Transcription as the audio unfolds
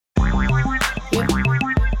Throwing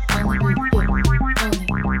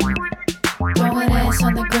ass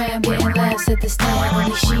on the ground, getting laughs at the stand.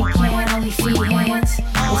 Only she can, only feet, hands.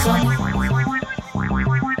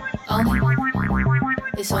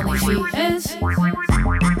 It's only feet, hands.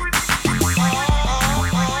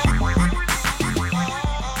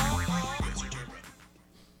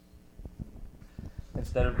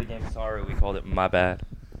 Instead of the game Sorry, we called it My Bad.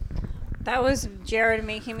 That was Jared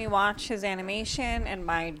making me watch his animation and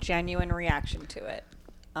my genuine reaction to it.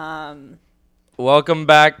 Welcome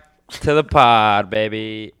back to the pod,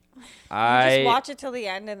 baby. You just watch it till the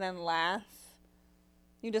end and then laugh.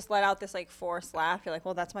 You just let out this like forced laugh. You're like,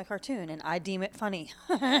 well, that's my cartoon and I deem it funny.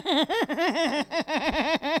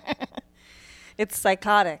 It's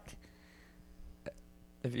psychotic.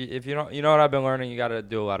 If you don't, you know what I've been learning, you got to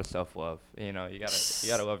do a lot of self-love. You know, you got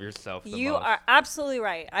to love yourself the You most. are absolutely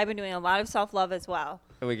right. I've been doing a lot of self-love as well.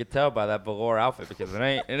 And we could tell by that velour outfit because it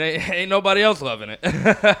ain't nobody else loving it.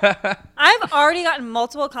 I've already gotten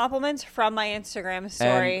multiple compliments from my Instagram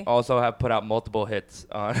story. And also have put out multiple hits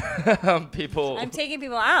on people. I'm taking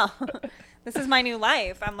people out. This is my new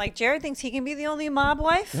life. I'm like, Jared thinks he can be the only mob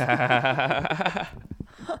wife.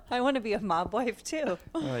 I want to be a mob wife too.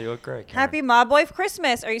 Oh, you look great, Karen. Happy Mob Wife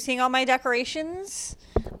Christmas. Are you seeing all my decorations?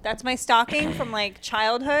 That's my stocking from like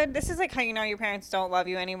childhood. This is like how you know your parents don't love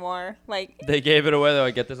you anymore. Like They gave it away. They're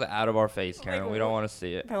like, get this out of our face, Karen. Like, we don't want to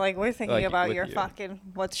see it. they're like, we're thinking Like, about with your you. fucking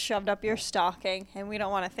what's shoved up your stocking and we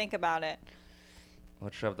don't want to think about it.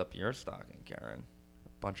 What shoved up your stocking, Karen? A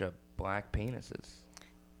bunch of black penises.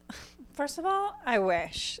 First of all, I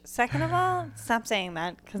wish. Second of all, stop saying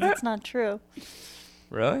that because it's not true.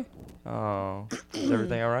 Really? Oh. Is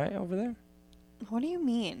everything all right over there? What do you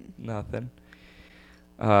mean? Nothing.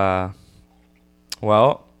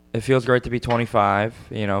 Well, it feels great to be 25.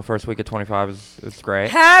 You know, first week of 25 is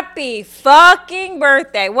great. Happy fucking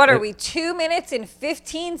birthday. What are we, 2 minutes and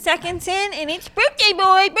 15 seconds in? And it's birthday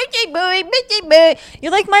boy, birthday boy, birthday boy.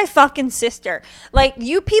 You're like my fucking sister. Like,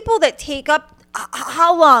 you people that take up,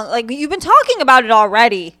 how long? Like, you've been talking about it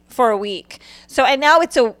already for a week. So, and now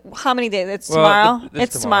it's how many days? It's tomorrow?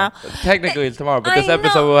 It's tomorrow. Technically, it's tomorrow, but I this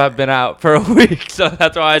episode know. will have been out for a week. So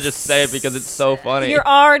that's why I just say it because it's so funny. You're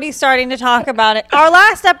already starting to talk about it. Our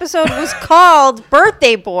last episode was called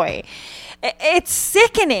Birthday Boy. It's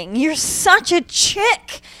sickening. You're such a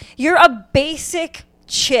chick. You're a basic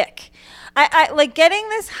chick. I like getting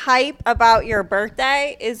this hype about your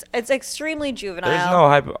birthday it's extremely juvenile. There's no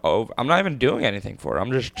hype. Oh, I'm not even doing anything for it.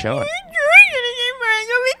 I'm just chilling.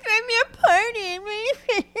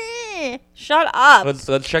 Shut up.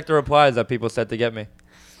 Let's check the replies that people said to get me.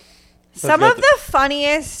 Some get of the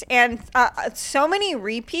funniest and so many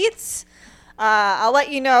repeats. I'll let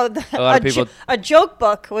you know that A lot of people- a joke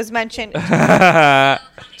book was mentioned.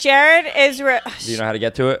 Jared is. Do you know how to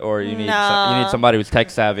get to it, or you need No. you need somebody who's tech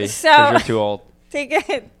savvy because So- you're too old? Take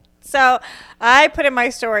it. So I put in my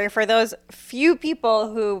story for those few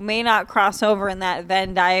people who may not cross over in that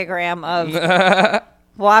Venn diagram of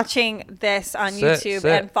watching this on YouTube sit.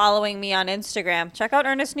 and following me on Instagram. Check out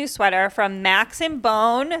Ernest's new sweater from Max and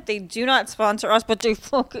Bone. They do not sponsor us, but they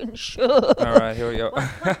fucking should. All right, here we go.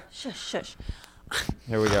 Shush, shush.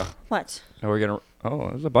 Here we go. What? And we're gonna. Oh,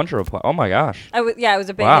 there's a bunch of replies. Oh my gosh. Yeah, it was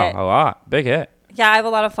a big Wow, hit. a lot. Big hit. Yeah, I have a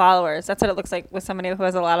lot of followers. That's what it looks like with somebody who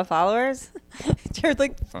has a lot of followers. Jared's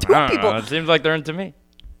like, I two don't people. know. It seems like they're into me.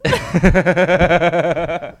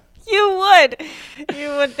 You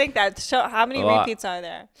would think that. So how many A lot. repeats are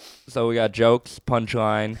there? So we got jokes,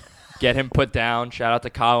 punchline, get him put down. Shout out to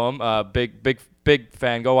Column. Big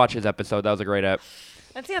fan. Go watch his episode. That was a great ep.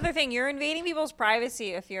 That's the other thing. You're invading people's privacy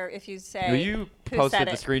if you say. Well, you who posted said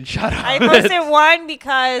the it. screenshot. I of posted it, one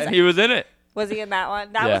because and he was in it. was he in that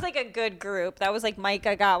one? That Yeah. was like a good group. That was like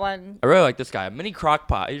Micah got one. I really like this guy. Mini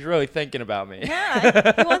Crockpot. He's really thinking about me.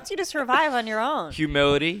 Yeah, he wants you to survive on your own.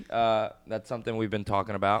 Humility. That's something we've been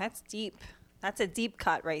talking about. That's deep. That's a deep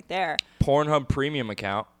cut right there. Pornhub premium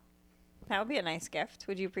account. That would be a nice gift.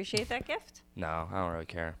 Would you appreciate that gift? No, I don't really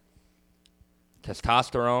care.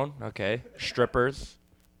 Testosterone. Okay. Strippers.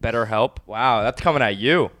 Better help. Wow, that's coming at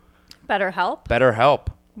you. Better help. Better help.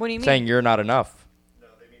 What do you mean? Saying you're not enough. No,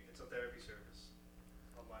 they mean it's a therapy service.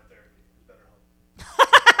 Online therapy. It's better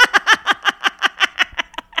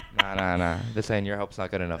help. Nah. This saying your help's not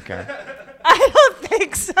good enough, Karen. I don't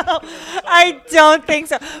think so. I don't think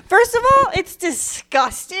so. First of all, it's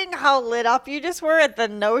disgusting how lit up you just were at the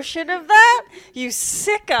notion of that. You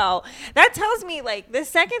sicko. That tells me, like, the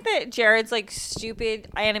second that Jared's, like, stupid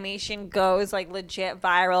animation goes, like, legit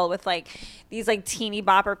viral with, like, these, like, teeny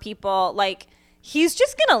bopper people, like, he's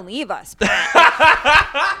just gonna leave us.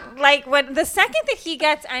 Pat. Like when the second that he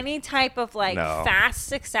gets any type of like No. fast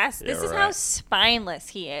success, this You're is how right. spineless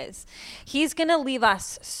he is. He's gonna leave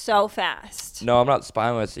us so fast. No, I'm not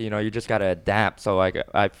spineless. You know, you just gotta adapt. So like,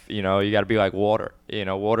 you gotta be like water. You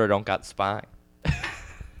know, water don't got spine.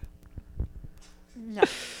 No.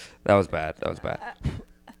 That was bad.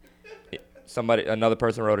 Another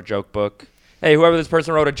person wrote a joke book. Hey, whoever this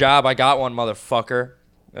person wrote a job, I got one, motherfucker.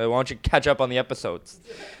 Why don't you catch up on the episodes?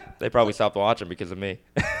 They probably stopped watching because of me.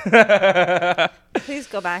 Please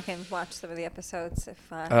go back and watch some of the episodes if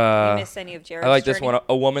you missed any of Jared's I like this journey. one.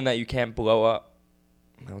 A woman that you can't blow up.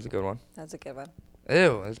 That was a good one. That's a good one.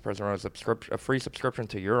 Ew, this person wrote a free subscription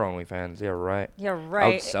to your OnlyFans. Yeah, right. You're I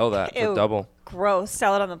right. would sell that for Ew, double. Gross.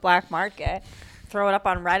 Sell it on the black market. Throw it up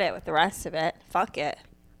on Reddit with the rest of it. Fuck it.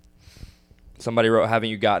 Somebody wrote, haven't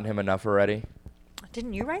you gotten him enough already?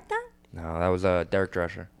 Didn't you write that? No, that was Derek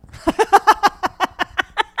Drescher.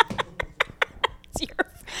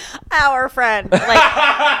 It's our friend. Like,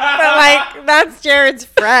 but like that's Jared's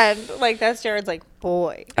friend. Like that's Jared's like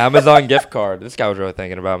boy. Amazon gift card. This guy was really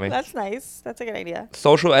thinking about me. That's nice. That's a good idea.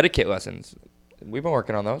 Social etiquette lessons. We've been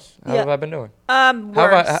working on those. How Yeah. have I been doing?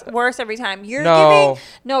 Worse. Worse every time. You're No. giving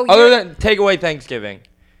no Other you're than take away Thanksgiving.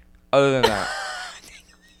 Other than that.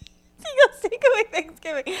 take away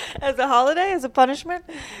Thanksgiving as a holiday, as a punishment.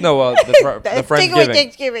 No, well, the Take away Friendsgiving.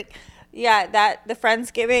 Thanksgiving. Yeah, that the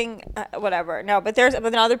Friendsgiving, whatever. No, but there's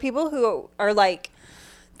other people who are like,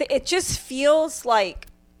 it just feels like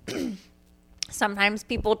sometimes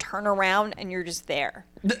people turn around and you're just there.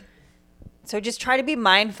 So just try to be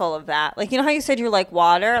mindful of that. Like, you know how you said you're like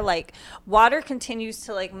water? Like, water continues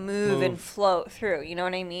to, like, move and float through. You know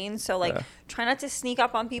what I mean? So, like, Yeah. try not to sneak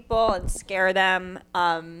up on people and scare them.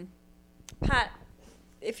 Pat,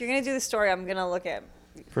 if you're going to do the story, I'm going to look at...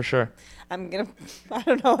 For sure. I don't know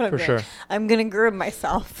what I'm For doing. sure. I'm going to groom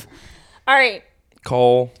myself. All right.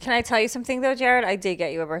 Cole. Can I tell you something, though, Jared? I did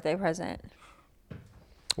get you a birthday present.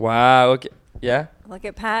 Wow. Okay. Yeah? Look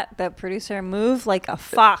at Pat, the producer, move like a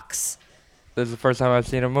fox. This is the first time I've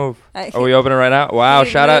seen him move. I- Are we opening right now? Wow. He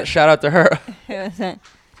Shout out to her. Who is it?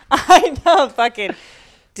 I know, fucking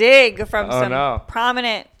dig from Oh, some no.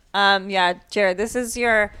 prominent. Yeah, Jared, this is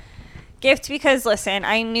your gift because listen,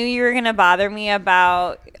 I knew you were gonna bother me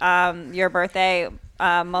about your birthday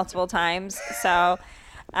multiple times, so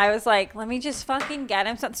I was like, let me just fucking get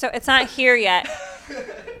him something. So it's not here yet.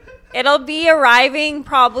 It'll be arriving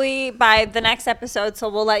probably by the next episode, so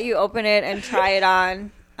we'll let you open it and try it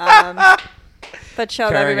on. But show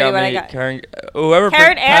Karen everybody got what I me. got.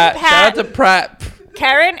 Karen and Pat. Shout out to Pratt.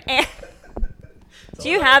 Karen and do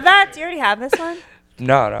you have that? Do you already have this one?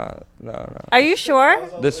 No. Are you sure?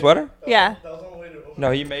 This sweater? Yeah. That was on the way to open. No,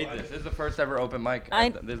 he made this. This is the first ever open mic.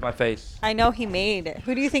 This is my face. I know he made it.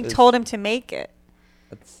 Who do you think This- told him to make it?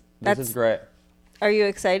 This That's- is great. Are you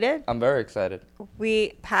excited? I'm very excited.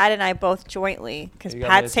 Pat and I both jointly, because You got me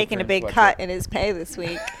Pat's a taking a Supreme big sweatshirt. cut in his pay this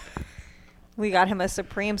week. We got him a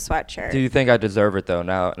Supreme sweatshirt. Do you think I deserve it though?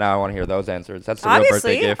 Now I want to hear those answers. That's the real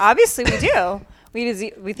birthday gift. Obviously we do.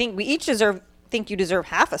 We think we each think you deserve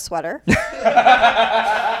half a sweater.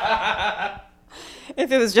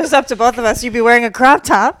 If it was just up to both of us, you'd be wearing a crop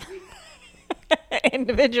top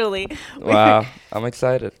individually. Wow, I'm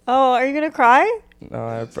excited. Oh, are you gonna cry? No,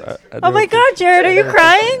 I Oh my God, Jared, are you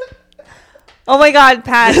crying? Oh my God,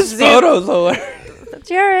 Pat. This zoom- photo's hilarious.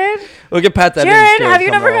 Jared, Look at Pat. That Jared, have you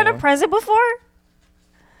never gotten a present before?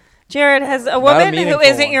 Jared, has a woman who meaningful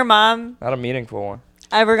isn't one. your mom Not a meaningful one.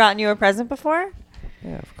 ever gotten you a present before?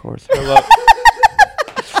 Yeah, of course. Hello.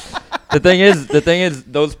 The thing is,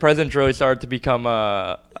 those presents really started to become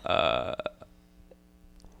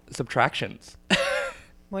subtractions,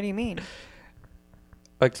 What do you mean?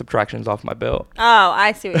 like subtractions off my bill. Oh,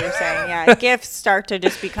 I see what you're saying. Yeah, gifts start to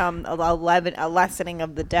just become a lessening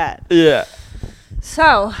of the debt. Yeah.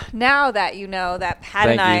 So now that you know that Pat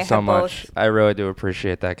Thank and I you so have much. both I really do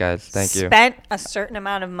appreciate that, guys. Thank you. spent a certain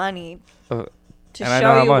amount of money Uh, to And I know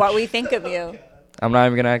show how you much. what we think of you. I'm not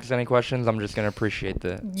even gonna ask any questions. I'm just gonna appreciate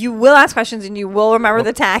the. You will ask questions and you will remember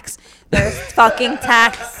the tax. There's fucking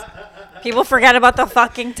tax. People forget about the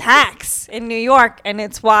fucking tax in New York, and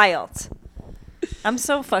it's wild. I'm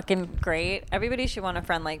so fucking great. Everybody should want a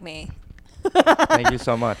friend like me. Thank you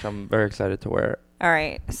so much. I'm very excited to wear it. All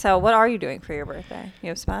right. So what are you doing for your birthday? You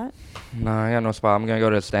have a spot? No, I got no spot. I'm gonna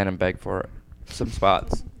go to Stand and Beg for some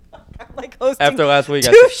spots. I'm like hosting After last week,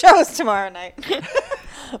 I two shows tomorrow night.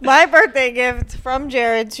 My birthday gift from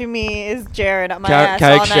Jared to me is Jared at my ass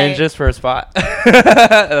Can I all exchange night. this for a spot?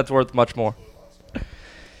 That's worth much more.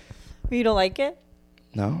 You don't like it?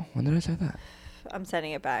 No, when did I say that? I'm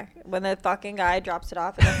sending it back. When the fucking guy drops it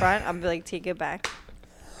off in the front, I'm like, take it back.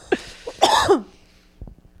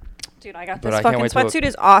 Dude, I got But this I can't fucking wait till- sweatsuit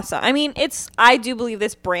is awesome. I mean, I do believe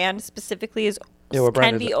this brand specifically what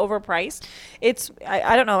brand can is be it? overpriced.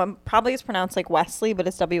 I don't know. Probably it's pronounced like Wesley, but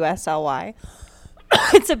it's WSLY.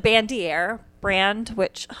 It's a Bandier brand,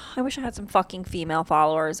 which I wish I had some fucking female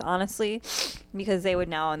followers, honestly, because they would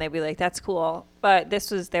know and they'd be like, "That's cool." But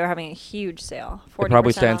they were having a huge sale. 40% It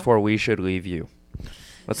probably stands off. for "We should leave you."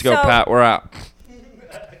 Let's go, So- Pat. We're out.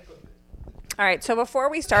 All right, so before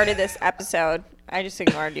we started this episode, I just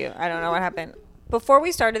ignored you. I don't know what happened. Before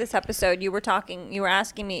we started this episode, you were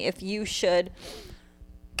asking me if you should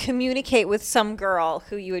communicate with some girl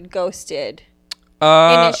who you had ghosted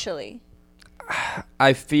initially.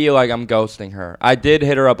 I feel like I'm ghosting her. I did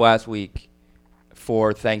hit her up last week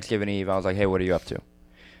for Thanksgiving Eve. I was like, "Hey, what are you up to?"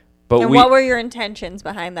 But And what were your intentions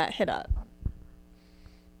behind that hit up?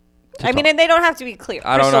 I mean, and they don't have to be clear.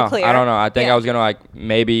 I don't crystal know. Clear. I don't know. I think Yeah. I was gonna like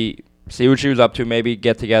maybe see what she was up to, maybe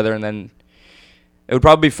get together, and then it would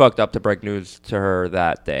probably be fucked up to break news to her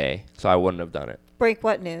that day. So I wouldn't have done it. Break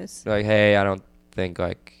what news? Like, hey, I don't think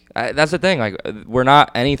that's the thing. Like, we're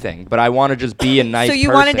not anything, but I want to just be a nice. So you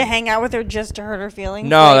person. wanted to hang out with her just to hurt her feelings?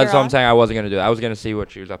 No, later that's what I'm on? saying. I wasn't gonna do that. I was gonna see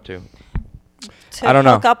what she was up to. To I don't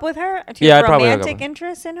know. hook up with her? Do you Yeah, have I'd probably hook up romantic with her.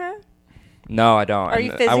 interest in her? No, I don't. Are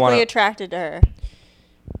you I physically wanna- attracted to her?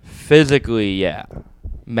 Physically, yeah.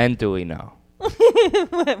 Mentally, no.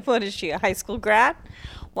 What is she, a high school grad?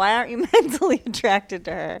 Why aren't you mentally attracted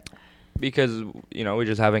to her? Because we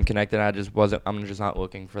just haven't connected. I'm just not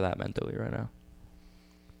looking for that mentally right now.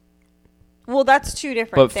 Well, that's two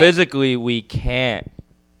different But things. physically, we can't.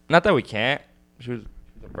 Not that we can't. She was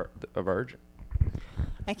a virgin.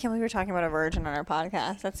 I can't believe we're talking about a virgin on our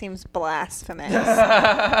podcast. That seems blasphemous.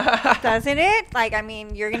 Doesn't it? Like, I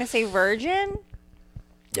mean, you're going to say virgin?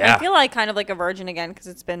 Yeah. I feel like kind of like a virgin again because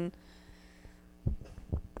it's been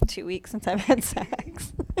 2 weeks since I've had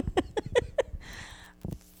sex.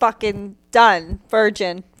 Fucking done.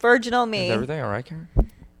 Virgin. Virginal me. Is everything all right, Karen?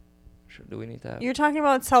 Do we need that? You're talking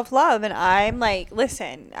about self-love, and I'm like,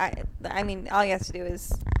 listen, I mean, all you have to do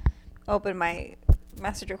is open my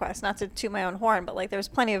message request, not to toot my own horn, but like there's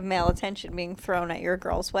plenty of male attention being thrown at your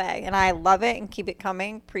girl's way, and I love it and keep it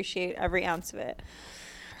coming, appreciate every ounce of it.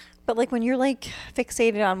 But like when you're like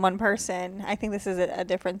fixated on one person, I think this is a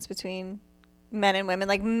difference between men and women.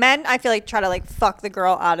 Like men, I feel like try to like fuck the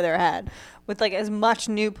girl out of their head with like as much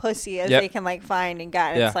new pussy as Yep. they can like find and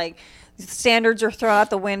get. Yeah. It's like standards are thrown out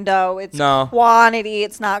the window. It's No. quantity.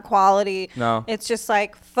 It's not quality. No. It's just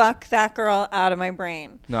like fuck that girl out of my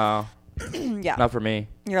brain. No, Yeah, not for me.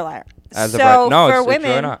 you're a liar. As So no, for it's women,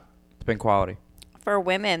 really not. It's been quality. for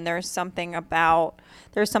women, there's something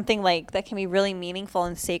like that can be really meaningful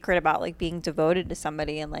and sacred about like being devoted to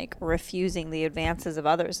somebody and like refusing the advances of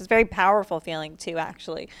others. It's a very powerful feeling too,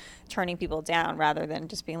 actually, turning people down rather than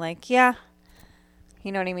just being like, yeah,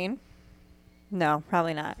 you know what I mean? No,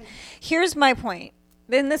 probably not. Here's my point.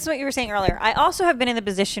 Then this is what you were saying earlier. I also have been in the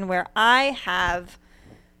position where I have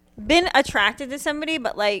been attracted to somebody,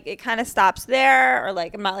 but like it kind of stops there, or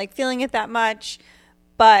like I'm not like feeling it that much,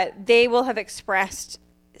 but they will have expressed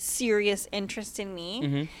serious interest in me.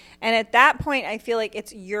 Mm-hmm. And at that point, I feel like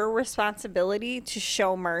it's your responsibility to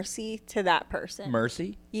show mercy to that person.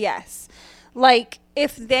 Mercy? Yes. Like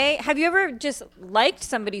if have you ever just liked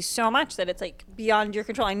somebody so much that it's like beyond your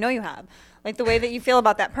control? I know you have. Like the way that you feel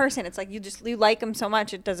about that person, it's like you like them so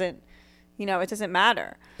much it doesn't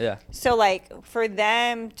matter. Yeah. So like for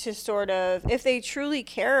them to sort of, if they truly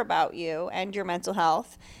care about you and your mental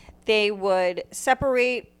health, they would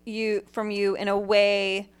separate you from you in a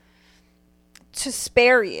way to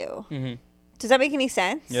spare you. Mm-hmm. Does that make any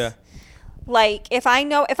sense? Yeah. Like if I'm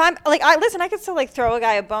like, I could still like throw a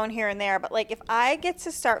guy a bone here and there, but like if I get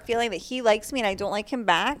to start feeling that he likes me and I don't like him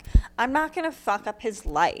back, I'm not going to fuck up his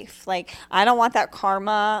life. Like I don't want that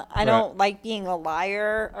karma. I don't like being a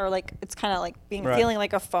liar, or like it's kind of like feeling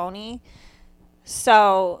like a phony.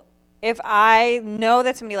 So if I know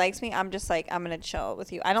that somebody likes me, I'm just like, I'm going to chill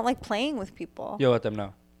with you. I don't like playing with people. You'll let them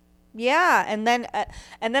know. Yeah, and then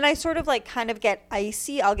I sort of like kind of get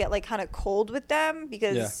icy. I'll get like kind of cold with them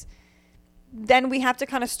because then we have to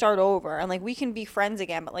kind of start over, and like we can be friends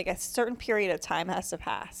again, but like a certain period of time has to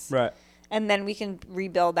pass. Right. And then we can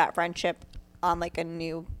rebuild that friendship on like a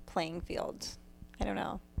new playing field. I don't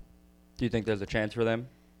know. Do you think there's a chance for them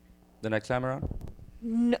the next time around?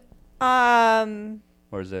 No,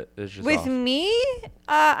 Or is it it's just with off? me,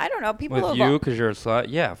 I don't know. People With evolve. you because you're a slut?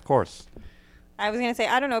 Yeah, of course. I was gonna say,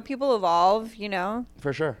 I don't know. People evolve, you know.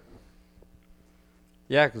 For sure.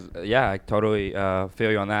 Yeah, I totally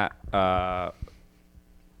feel you on that.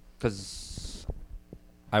 Because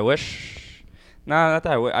I wish. No, not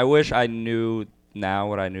that. I wish I knew now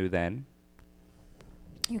what I knew then.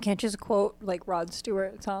 You can't just quote like Rod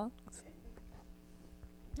Stewart songs.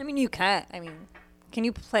 I mean, you can. I mean, can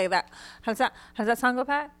you play that? How's that song go,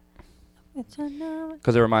 Pat?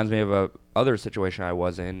 Because it reminds me of a other situation I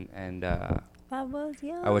was in, and I was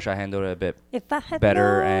young. I wish I handled it a bit If I had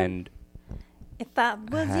better. known, And if I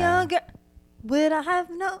was younger, would I have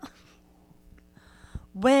known?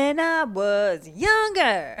 When I was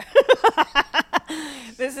younger.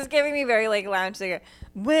 This is giving me very like lounge singer.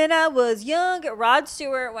 When I was younger, Rod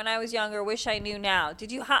Stewart. When I was younger, wish I knew now.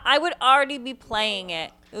 Did you? I would already be playing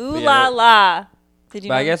it. Ooh la la. Did you?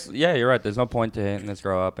 But know I guess you're right. There's no point to hitting this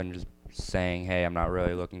girl up and just saying, "Hey, I'm not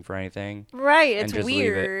really looking for anything." Right, and it's just leave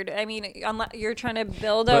it. weird. I mean, unless you're trying to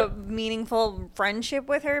build a meaningful friendship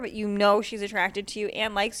with her, but you know she's attracted to you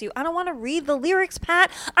and likes you. I don't want to read the lyrics,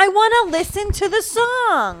 Pat. I want to listen to the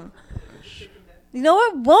song. You know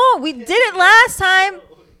it won't. We did it last time.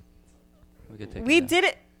 We did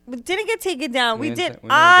it. We didn't get taken down. We did.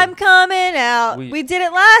 I'm coming out. We did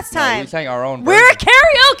it last time. We sang our own. We're a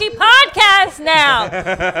karaoke podcast now.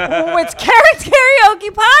 It's Karen's karaoke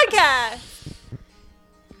podcast.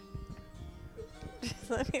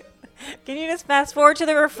 Can you just fast forward to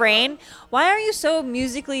the refrain? Why are you so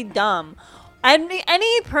musically dumb?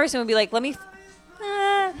 Any person would be like, let me.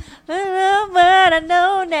 I know what I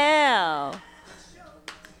know now.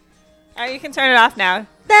 All right, you can turn it off now.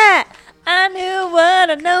 That I knew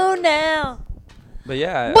what I know now. But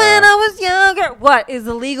yeah. When I was younger. What is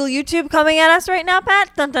the legal YouTube coming at us right now,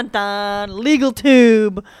 Pat? Dun dun dun. Legal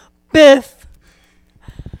tube. Biff.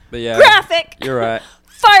 But yeah. Graphic. You're right.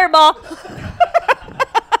 Fireball.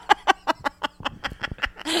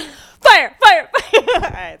 Fire. All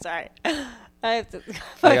right, sorry. I have to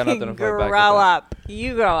I got nothing fucking to fight back with grow that. up.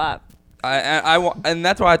 You grow up. And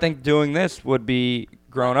that's why I think doing this would be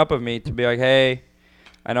grown up of me to be like, hey,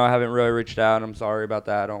 I know I haven't really reached out. I'm sorry about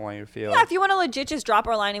that. I don't want you to feel. Yeah, if you want to legit just drop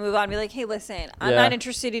our line and move on, be like, hey, listen, I'm not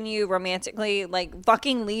interested in you romantically. Like,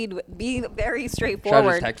 fucking be very straightforward. Should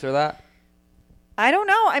I just text her that? I don't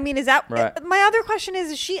know. I mean, is that Right. my other question?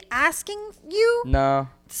 Is she asking you? No.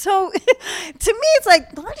 So, to me, it's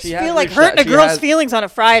like I just She has feel like reached hurting out. a girl's feelings on a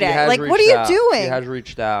Friday. She has Like, what are reached you out. doing? She has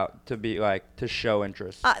reached out to be like to show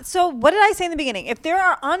interest. So, what did I say in the beginning? If there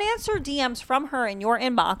are unanswered DMs from her in your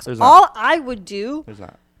inbox, There's all not. I would do. There's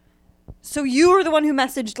not. So you were the one who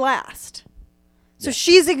messaged last. So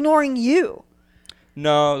she's ignoring you.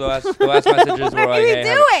 No, the last messages were What like, are we hey,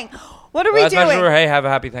 doing? What are we last messages doing? were, hey, have a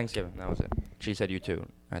happy Thanksgiving. That was it. She said you too.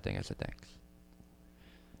 I think I said thanks.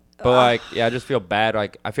 But like, yeah, I just feel bad.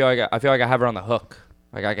 Like, I feel like I have her on the hook.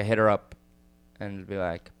 Like, I could hit her up and be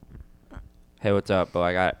like, hey, what's up? But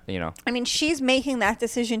like, I mean, she's making that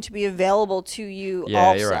decision to be available to you Yeah,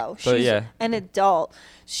 also. you're right. She's So, yeah. an adult.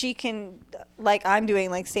 She can, like I'm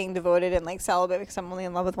doing, like staying devoted and like celibate because I'm only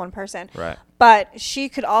in love with one person. Right. But she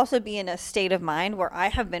could also be in a state of mind where I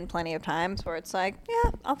have been plenty of times where it's like,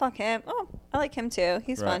 yeah, I'll fuck him. Oh, I like him too.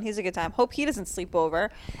 He's Right. fun. He's a good time. Hope he doesn't sleep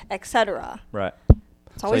over, etc. Right.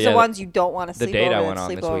 It's always yeah, the ones you don't want to The sleep date over I and went on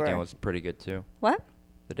sleep this over. weekend was pretty good too. What?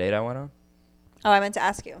 The date I went on? Oh, I meant to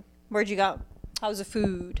ask you. Where'd you go? How was the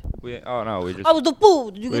food? We just How was the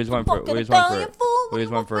food? Did you we get just some went for fucking we just went Italian for food? we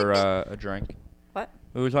just went for a drink. What?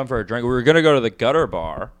 We just went for a drink. We were gonna go to the Gutter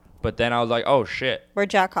Bar, but then I was like, oh shit. Where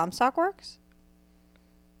Jack Comstock works?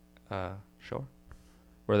 Sure.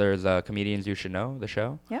 Where there's Comedians You Should Know, the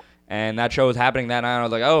show. Yep. And that show was happening that night. I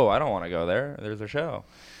was like, oh, I don't want to go there. There's a show.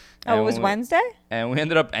 Oh, it was Wednesday? And we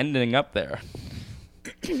ended up ending up there.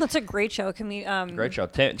 That's a great show. Great show.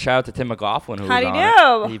 Shout out to Tim McLaughlin who How'd was he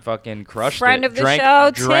on it. do? He fucking crushed Friend it. of the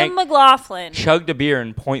show, Tim McLaughlin. Chugged a beer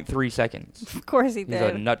in 0.3 seconds. Of course he He's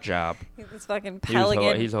a did. nut job. He's this fucking He was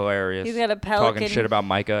pelican. he's hilarious. He's got a pelican. Talking shit about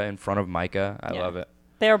Micah in front of Micah. I Yeah. love it.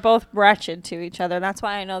 They're both wretched to each other. That's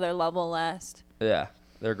why I know their love will last. Yeah,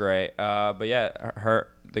 they're great. But yeah,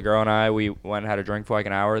 the girl and I, we went and had a drink for like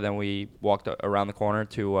an hour. Then we walked around the corner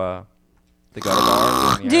to the Gutter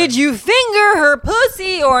Bar. Did you finger her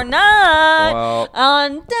pussy or not? Well,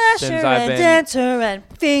 On Dasher since I've and been- Dancer and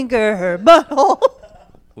finger her butthole.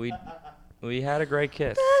 we had a great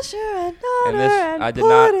kiss. Dasher and And daughter this- and I did put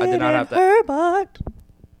not it in have to- her butt.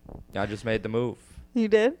 I just made the move. You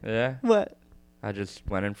did? Yeah, What? I just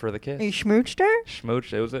went in for the kiss. You schmooched her?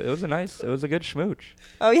 Schmooch. It was a good schmooch.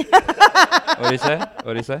 Oh, yeah. What do you say?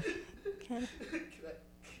 What do you say?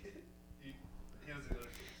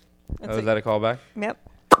 Oh, is that a callback? Yep.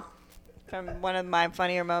 From one of my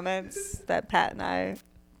funnier moments that Pat and I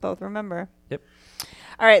both remember. Yep.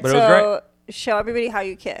 All right, But it was so show everybody how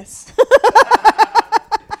you kiss.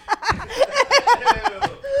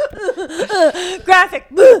 Graphic.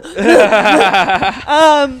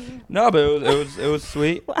 No, but it was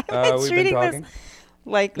sweet. Why am I We've been treating talking. this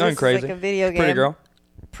like Nothing this crazy. is like a video game? Pretty girl.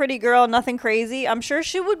 Pretty girl, nothing crazy. I'm sure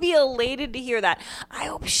she would be elated to hear that. I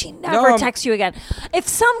hope she never texts you again. If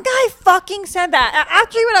some guy fucking said that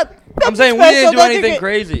after you went up, I'm saying we didn't do anything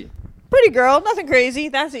crazy. Pretty girl, nothing crazy.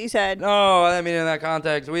 That's what you said. No, I mean in that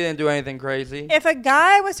context, we didn't do anything crazy. If a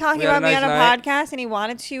guy was talking We had about me a on a nice night. podcast and he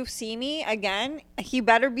wanted to see me again, he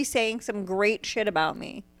better be saying some great shit about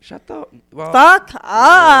me. Shut the well. Fuck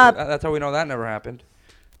up. That's how we know that never happened.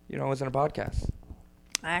 You know, it was in a podcast.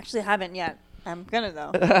 I actually haven't yet. I'm gonna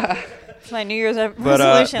though. It's my New Year's resolution. But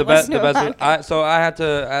the best Listen to a was podcast. I had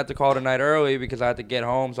to call tonight early because I had to get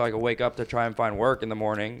home so I could wake up to try and find work in the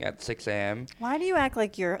morning at 6 a.m. Why do you act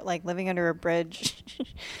like you're like living under a bridge?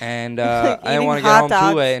 And Like I didn't eating want to get hot home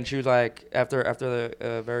dogs. too late. And she was like, after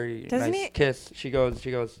the very Doesn't nice he- kiss, she goes,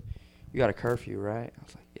 you got a curfew, right? I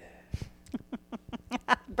was like, yeah.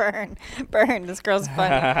 Burn. This girl's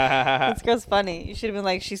funny. This girl's funny. You should have been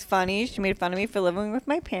like, she's funny. She made fun of me for living with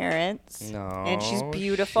my parents. No. And she's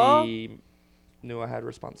beautiful. She knew I had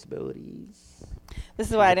responsibilities. This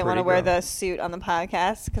is why I She's a didn't want to pretty wear girl. the suit on the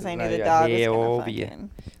podcast because I knew Now the you dog got was hair gonna over you. fucking.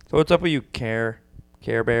 So what's up with you, Care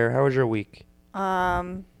Bear? How was your week?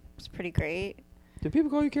 It's pretty great. Do people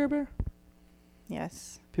call you Care Bear?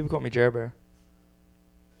 Yes. People call me Jer Bear.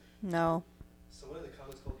 No. Someone in the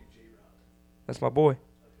comments called you J-Rod. That's my boy.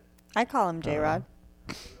 I call him J-Rod.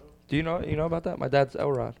 Do you know about that? My dad's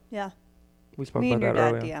Elrod. Yeah. We spoke Me about and your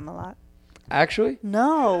that dad earlier. DM a lot. Actually,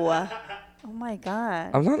 No. Oh my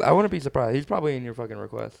god. I wouldn't be surprised. He's probably in your fucking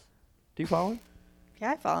requests. Do you follow him?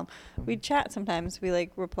 Yeah, I follow him. We chat sometimes. We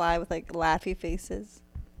like reply with like laughy faces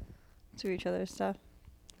to each other's stuff.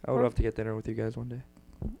 I would love to get dinner with you guys one day.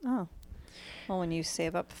 Oh. Well, when you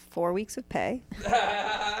save up 4 weeks of pay,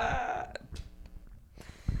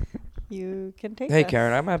 you can take Hey, us.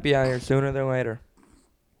 Karen, I might be out here sooner than later.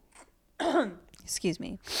 Excuse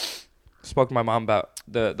me. Spoke to my mom about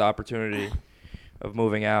the opportunity of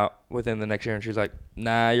moving out within the next year, and she's like,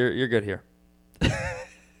 "Nah, you're good here."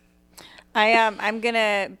 I'm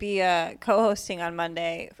gonna be co-hosting on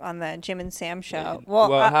Monday on the Jim and Sam show.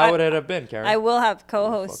 How would it have been, Karen? I will have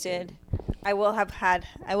co-hosted. I will have had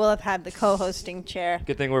the co-hosting chair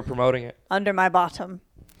Good thing we're promoting it. under my bottom.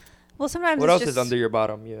 Well, sometimes What it's else just, is under your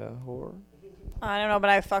bottom? Yeah, whore. I don't know, but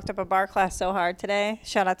I fucked up a bar class so hard today.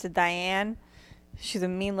 Shout out to Diane. She's a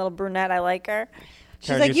mean little brunette. I like her. She's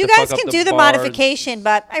Karen like, used you to guys fuck up can the do the bars." modification,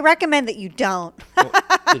 but I recommend that you don't.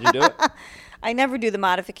 Did you do it? I never do the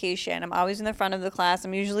modification. I'm always in the front of the class.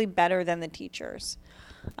 I'm usually better than the teachers.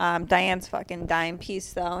 Diane's fucking dime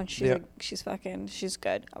piece though, and she's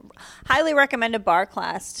good. Highly recommend a bar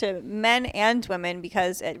class to men and women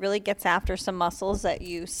because it really gets after some muscles that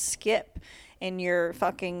you skip in your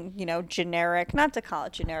fucking, generic, not to call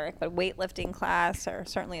it generic, but weightlifting class or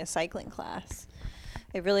certainly a cycling class.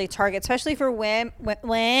 It really targets, especially for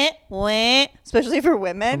especially for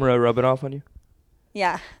women. I'm gonna rub it off on you.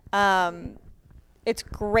 Yeah. It's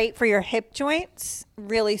great for your hip joints.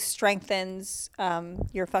 Really strengthens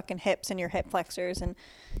your fucking hips and your hip flexors. And,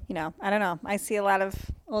 I don't know. I see a lot of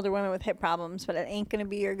older women with hip problems, but it ain't going to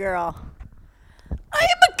be your girl. I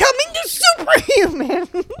am becoming a superhuman.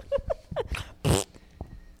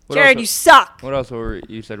 What Jared, else- you suck. What else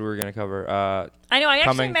you said we were gonna cover? I know. I actually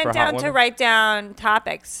coming meant for hot down to women? write down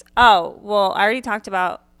topics. Oh, well, I already talked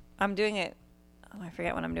about, I'm doing it. Oh, I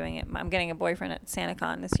forget when I'm doing it. I'm getting a boyfriend at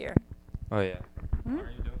SantaCon this year. Oh yeah. Hmm?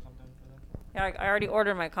 Are you doing something for them? Yeah, I already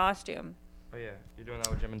ordered my costume. Oh yeah, you're doing that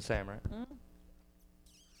with Jim and Sam, right?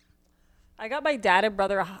 I got my dad and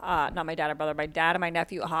brother, my dad and my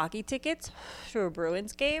nephew hockey tickets to a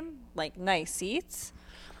Bruins game, like nice seats.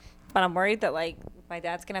 But I'm worried that like my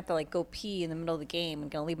dad's gonna have to like go pee in the middle of the game and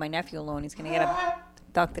gonna leave my nephew alone. He's gonna get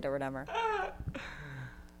abducted or whatever.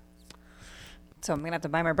 So I'm gonna have to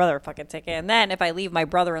buy my brother a fucking ticket. And then if I leave my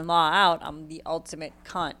brother-in-law out, I'm the ultimate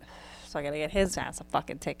cunt. So I gotta get his ass a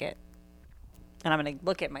fucking ticket. And I'm gonna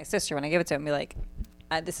look at my sister when I give it to him and be like,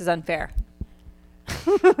 this is unfair.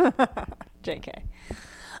 JK.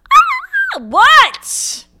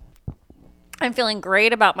 What? I'm feeling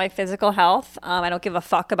great about my physical health. I don't give a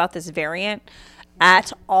fuck about this variant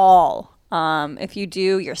at all. If you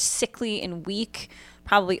do, you're sickly and weak,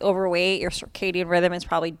 probably overweight. Your circadian rhythm is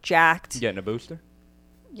probably jacked. Getting a booster?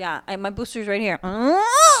 Yeah, my booster's right here.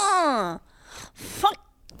 Fuck.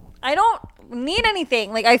 I don't need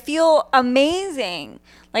anything. Like, I feel amazing.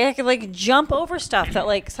 Like, I could, like, jump over stuff that,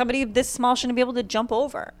 like, somebody this small shouldn't be able to jump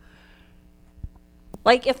over.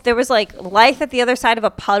 Like, if there was, like, life at the other side of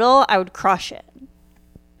a puddle, I would crush it.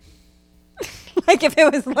 Like if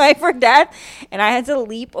it was life or death and I had to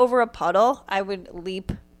leap over a puddle, I would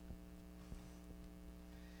leap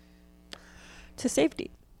to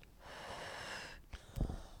safety.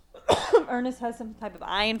 Ernest has some type of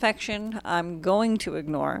eye infection I'm going to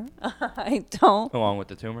ignore. I don't Along with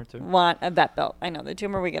the tumor too. want a vet bill. I know the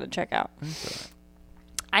tumor we got to check out.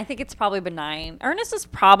 I think it's probably benign. Ernest is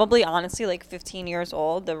probably honestly like 15 years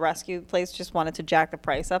old. The rescue place just wanted to jack the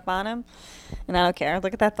price up on him. And I don't care.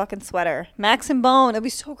 Look at that fucking sweater. Max and Bone. It'd be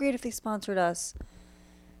so great if they sponsored us.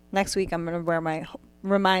 Next week I'm going to wear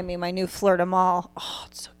my new Fleur de Mal. Oh,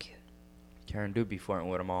 it's so cute. Karen do be flirting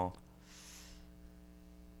with them all.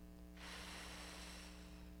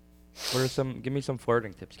 Give me some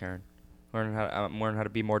flirting tips, Karen. I'm learning how to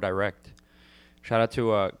be more direct. Shout out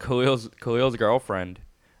to Khalil's girlfriend.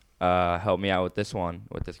 Helped me out with this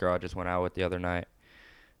girl I just went out with the other night.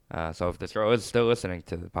 So if this girl is still listening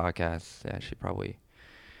to the podcast, yeah, she probably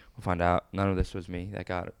will find out. None of this was me that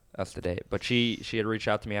got us to date. But she had reached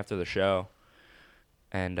out to me after the show.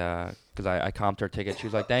 And because I comped her ticket, she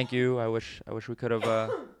was like, "Thank you. I wish we could have."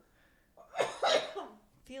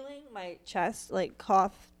 Feeling my chest like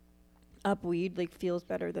cough up weed like feels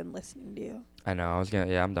better than listening to you. I know.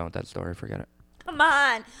 I'm done with that story. Forget it. Come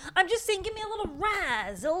on, I'm just saying, give me a little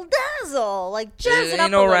razzle dazzle, like jazz it up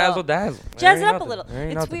Ain't no a little. razzle dazzle. Jazz it up a little.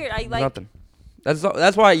 Ain't It's nothing. weird. I like. Nothing.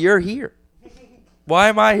 That's why you're here. Why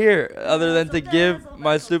am I here other than to give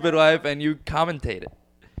my stupid life and you commentate it?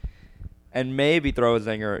 And maybe throw a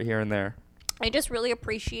zinger here and there. I just really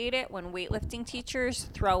appreciate it when weightlifting teachers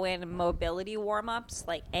throw in mobility warm-ups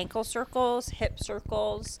like ankle circles, hip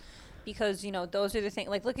circles, because, you know, those are the things.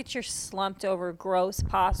 Like, look at your slumped over gross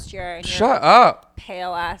posture and your Shut up.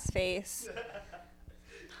 pale ass face.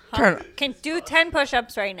 Karen, Can do 10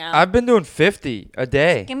 push-ups right now. I've been doing 50 a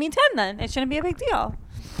day. Give me 10 then. It shouldn't be a big deal.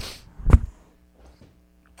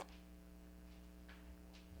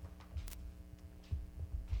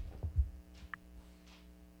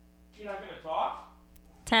 You're not going to talk?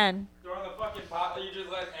 10. During the fucking pot, you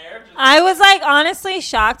just let air? I was like honestly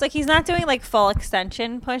shocked. Like he's not doing like full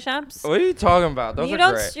extension push-ups. What are you talking about? Those You are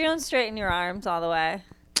don't great. you don't straighten your arms all the way.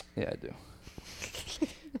 Yeah, I do.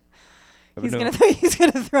 He's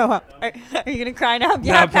gonna throw up. Are you gonna cry now?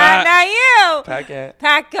 Yeah, Nah, Pat, Pat. not you. Pat can't.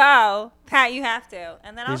 Pat, go. Pat, you have to.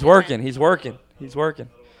 And then I'll He's do working. mine. He's working.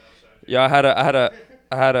 Yeah, I had a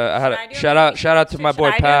Should I do shout out to my boy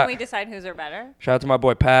Should I do it Pat. and we decide whose are better? Shout out to my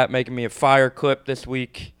boy Pat making me a fire clip this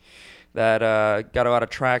week that got a lot of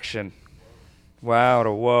traction. Wow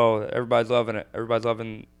to whoa. Everybody's loving it. Everybody's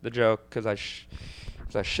loving the joke because I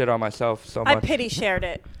shit on myself so I much. pity shared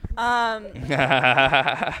it.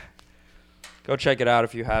 Go check it out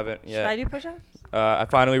if you haven't Should I yet. do push-ups? I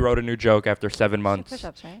finally wrote a new joke after 7 months.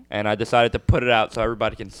 Push-ups, right? And I decided to put it out so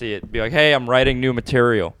everybody can see it. Be like, hey, I'm writing new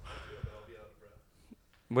material.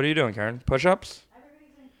 What are you doing, Karen? Push-ups?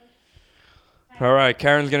 All right,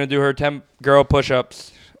 Karen's going to do her 10 girl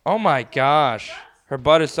push-ups. Oh, my gosh. Her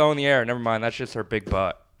butt is so in the air. Never mind. That's just her big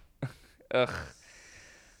butt. Ugh.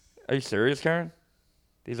 Are you serious, Karen?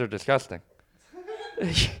 These are disgusting.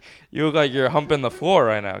 You look like you're humping the floor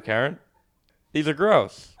right now, Karen. These are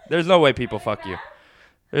gross. There's no way people fuck you.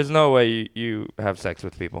 There's no way you have sex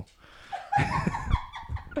with people.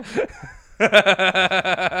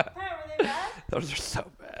 Those are so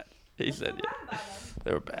bad. He said, yeah.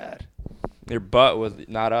 They were bad. Your butt was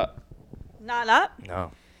not up. Not up?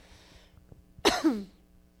 No.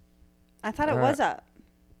 I thought it Alright. was up.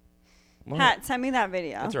 What? Pat, send me that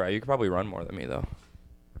video. That's all right. You could probably run more than me, though.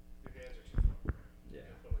 Yeah,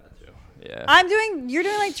 that too. Yeah. You're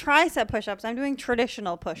doing like tricep push-ups. I'm doing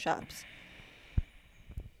traditional push-ups.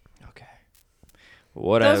 Okay.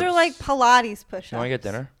 Whatever. Those are like Pilates push-ups. You want to get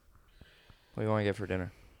dinner? What do you want to get for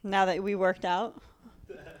dinner? Now that we worked out.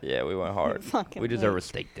 Yeah, we went hard. Fucking We deserve wait. a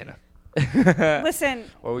steak dinner. Listen,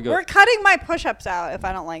 Where we go? we're cutting my push-ups out if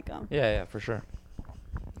I don't like them. Yeah, for sure.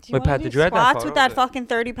 Do you Wait, wanna Pat, do did you add that squats photo with that of it? fucking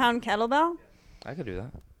 30-pound kettlebell? I could do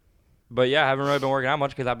that. But yeah, I haven't really been working out much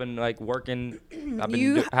because I've been like working. I've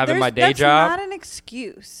been having there's- my day that's job. That's not an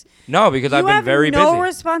excuse. No, because I've You been have very no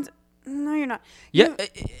busy. No, you're not. Yeah,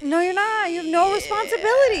 No, you're not. You have no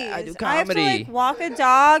responsibilities. I do I have to comedy. like walk a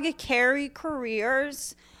dog, carry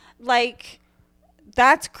careers. Like,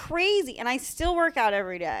 that's crazy. And I still work out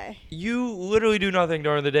every day. You literally do nothing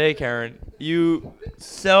during the day, Karen. You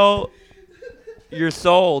sell your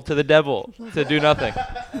soul to the devil to do nothing.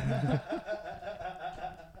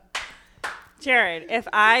 Jared, if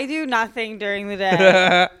I do nothing during the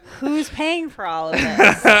day, who's paying for all of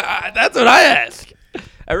this? That's what I ask.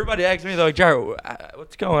 Everybody asks me, they're like, Jared,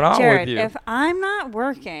 what's going on Jared, with you? if I'm not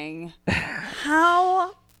working,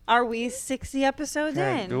 how Are we 60 episodes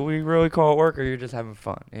Hey, in? do we really call it work, or you're just having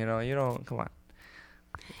fun? You know, you don't. Come on.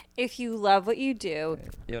 If you love what you do,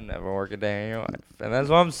 You'll never work a day in your life. And that's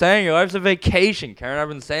what I'm saying. Your life's a vacation, Karen. I've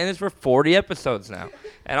been saying this for 40 episodes now.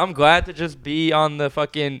 And I'm glad to just be on the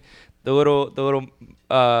fucking, the little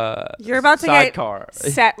you're about to sidecar. get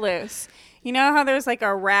set loose. You know how there's like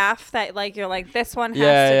a raft that like you're like, this one has to go.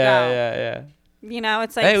 Yeah. You know,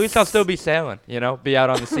 it's like Hey, at least I'll still be sailing, you know, be out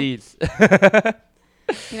on the seas.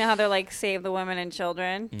 You know how they're like save the women and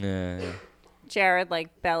children? Yeah. Jared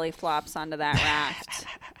like belly flops onto that raft.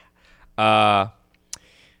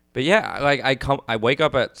 But yeah, like I wake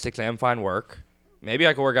up at 6 a.m. find work. Maybe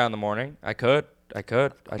I could work out in the morning. I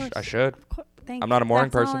should. I'm not a morning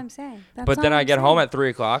That's person. All I'm saying. That's But then all I I'm get home saying. at 3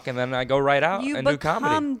 o'clock, and then I go right out You and do comedy.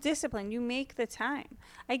 become disciplined. You make the time.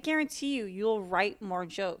 I guarantee you'll write more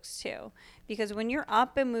jokes too. Because when you're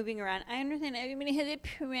up and moving around, I understand everybody has a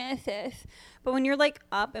process, but when you're like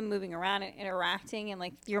up and moving around and interacting and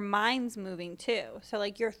like your mind's moving too. So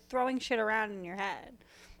like you're throwing shit around in your head.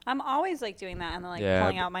 I'm always like doing that and then like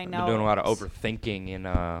pulling out my I've notes. been doing a lot of overthinking in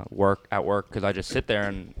work because I just sit there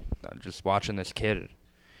and just watching this kid.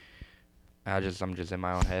 I'm just in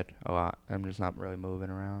my own head a lot. I'm just not really moving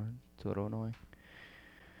around. It's a little annoying.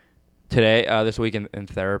 Today, this week in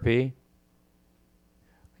therapy,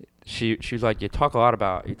 she was like, you talk a lot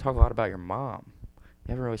about your mom. You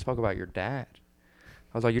haven't really spoke about your dad.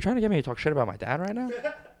 I was like, you're trying to get me to talk shit about my dad right now?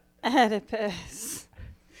 Oedipus.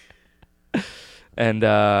 And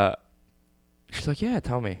she's like, yeah,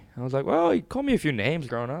 tell me. I was like, well, he called me a few names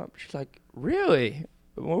growing up. She's like, really?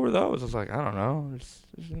 What were those? I was like, I don't know. Just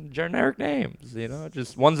generic names, you know,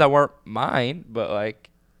 just ones that weren't mine, but like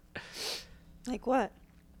Like what?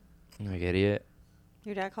 like idiot.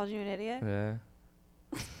 Your dad called you an idiot? Yeah.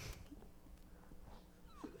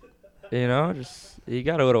 You know, just he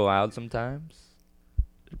got a little loud sometimes.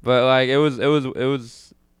 But like it was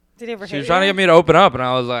Did he ever she hit was trying to you? get me to open up, and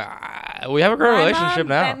I was like, we have a great My relationship mom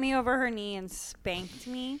now. bent me over her knee and spanked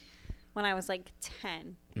me when I was like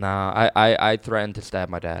 10. Nah, I threatened to stab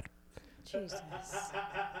my dad. Jesus.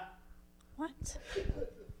 What?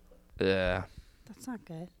 Yeah. That's not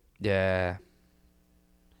good. Yeah.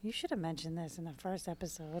 You should have mentioned this in the first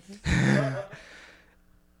episode.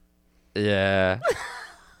 Yeah.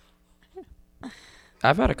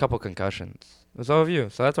 I've had a couple concussions. So have you.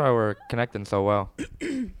 So that's why we're connecting so well.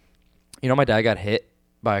 You know, my dad got hit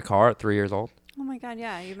by a car at 3 years old. Oh my God,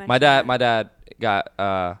 yeah, you mentioned My that. dad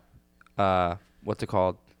got what's it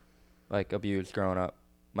called? Like abused growing up.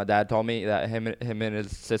 My dad told me that him and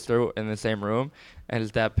his sister were in the same room, and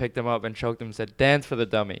his dad picked him up and choked him and said, "Dance for the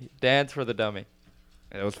dummy. Dance for the dummy."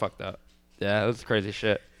 And it was fucked up. Yeah, it was crazy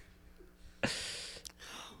shit. Oh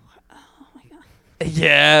my God.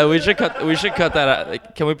 Yeah, we should cut that out.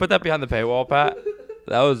 Like, can we put that behind the paywall, Pat?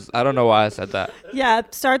 That was, I don't know why I said that. Yeah,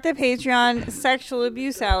 start the Patreon sexual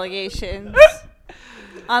abuse allegations.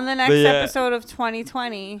 On the next But yeah. episode of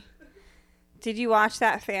 2020. Did you watch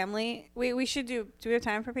that family? We should do we have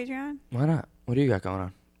time for Patreon? Why not? What do you got going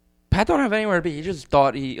on? Pat don't have anywhere to be. He just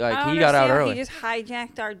thought he got out understand. early. He just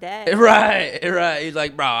hijacked our day. Right. He's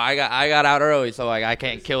like, bro, I got out early, so like I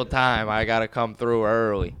can't kill time. I gotta come through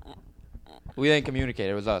early. We didn't communicate.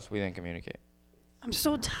 It was us. We didn't communicate. I'm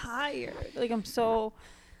so tired. Like I'm so.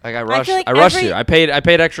 Like I feel rushed. like I rushed every- you. I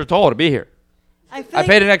paid extra toll to be here. I feel I like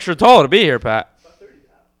paid an extra toll to be here, Pat.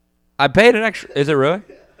 I paid an extra. Is it really?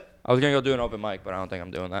 I was gonna go do an open mic, but I don't think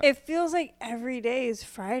I'm doing that. it feels like every day is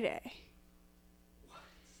Friday.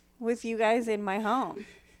 With you guys in my home.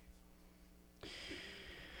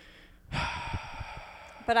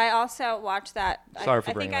 But I also watched that. Sorry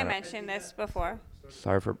for I think bringing I that up. mentioned this before.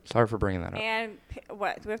 Sorry for bringing that up. And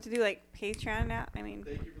what? Do we have to do like Patreon now? I mean.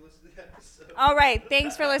 Thank you for listening to the episode. All right.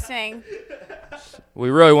 Thanks for listening. We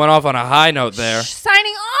really went off on a high note there.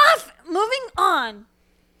 Signing off. Moving on.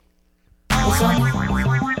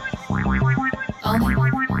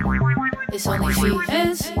 It's only she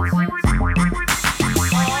is.